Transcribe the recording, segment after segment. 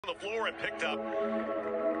On the floor and picked up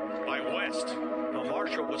by West. Now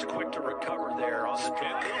Marshall was quick to recover there on the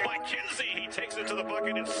drive. By Kinsey, he takes it to the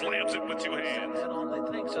bucket and slams it with two hands. And on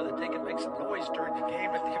the thing so that they can make some noise during the game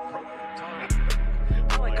at the appropriate time.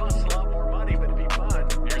 Probably costs a lot more money, but it'd be fun.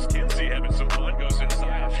 Here's Kinsey having some fun, goes inside.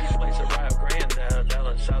 Yeah, she plays at Rio Grande down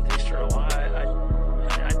in southeastern Ohio. I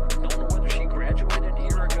don't know whether she graduated a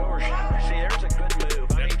year ago or see, there's a good move.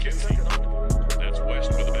 That's Kinsey. That's West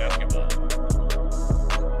with the basketball.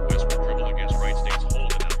 West will dribble against Wright State's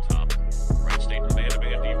holding out top. Wright State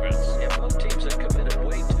man-to-man defense. Yeah, both teams have committed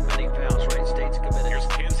way too many fouls. Wright State's committed. Here's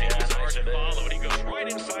Kinsey. Yeah, He's hard nice to follow, and he goes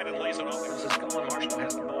right inside and lays it off. This is going. Marshall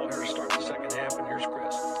has the ball here to start the second half, and here's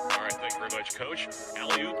Chris. All right, thank you very much, Coach.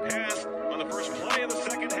 Alley-oop pass on the first play of the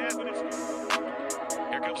second half, and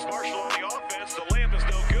here comes Marshall on the offense. The layup is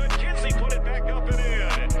no good. Kinsey put it back up and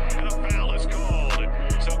in, and a foul is called.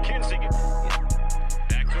 So Kinsey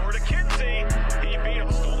backdoor to Kinsey. He beat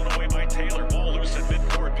him, stolen away by Taylor. Ball loose at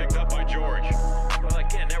midcourt, picked up by George. Well,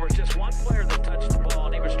 again, there was just one player that touched the ball,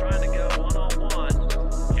 and he was trying to go one-on-one.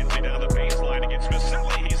 Kinsey down the baseline against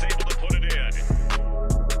Maselli. He's able to put it in.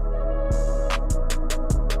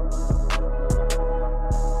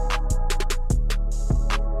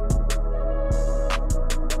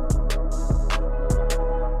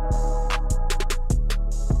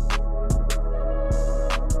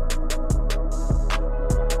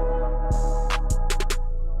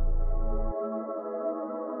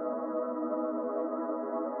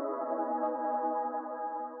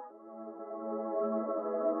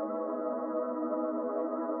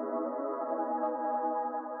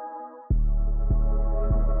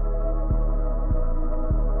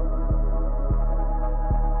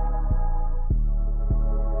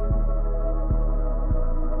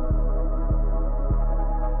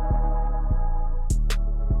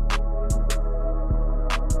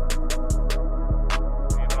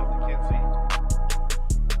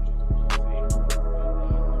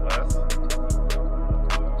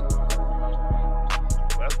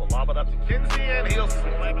 Kinsey, and he'll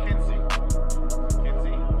select Kinsey.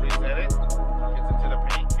 Kinsey reset it, gets into the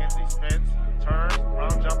paint. Kinsey spins, turns,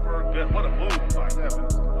 round jumper, good. What a move by Seven.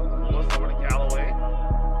 Lewis over to Callaway,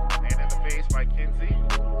 and in the face by Kinsey.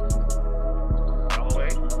 Callaway,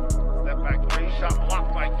 step back three, shot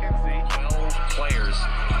blocked by Kinsey. 12 players,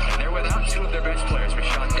 and they're without two of their best players.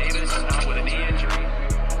 Rashawn Davis out with a knee injury.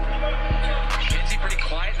 Kinsey pretty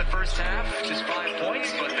quiet in the first half, just 5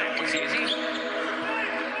 points, but that was easy.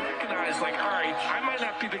 Like, all right, I might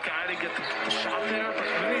not be the guy to get the shot there, but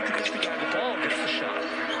we need to get the guy the ball gets the shot.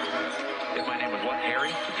 If my name was what,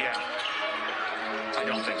 Harry? Yeah. I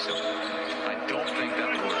don't think so. I don't think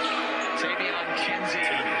that would work. Taevion Kinsey.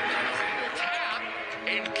 Tap,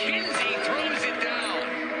 and Kinsey throws it down.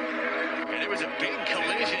 And there was a big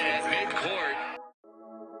collision at midcourt.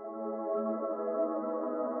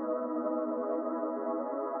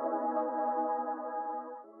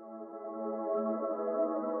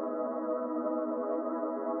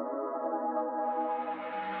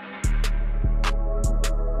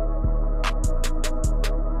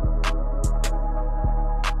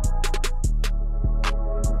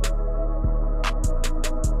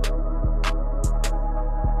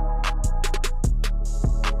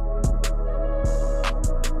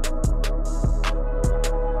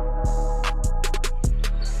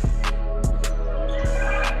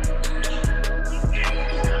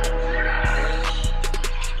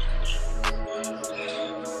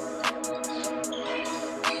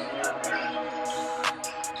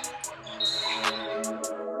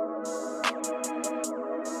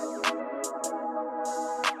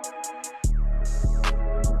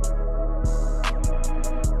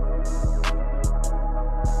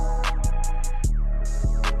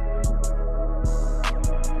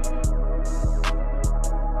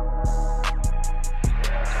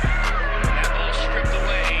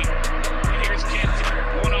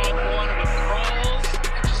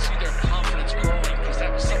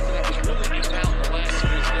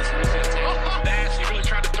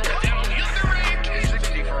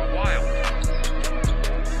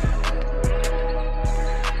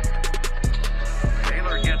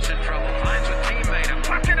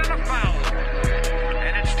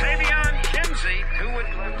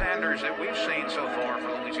 That we've seen so far for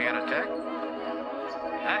Louisiana Tech.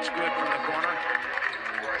 That's good from the corner.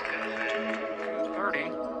 30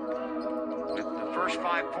 with the first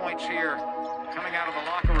 5 points here coming out of the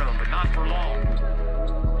locker room, but not for long.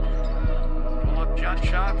 Pull-up jump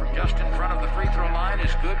shot from just in front of the free throw line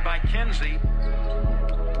is good by Kinsey.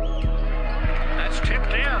 That's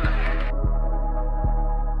tipped in.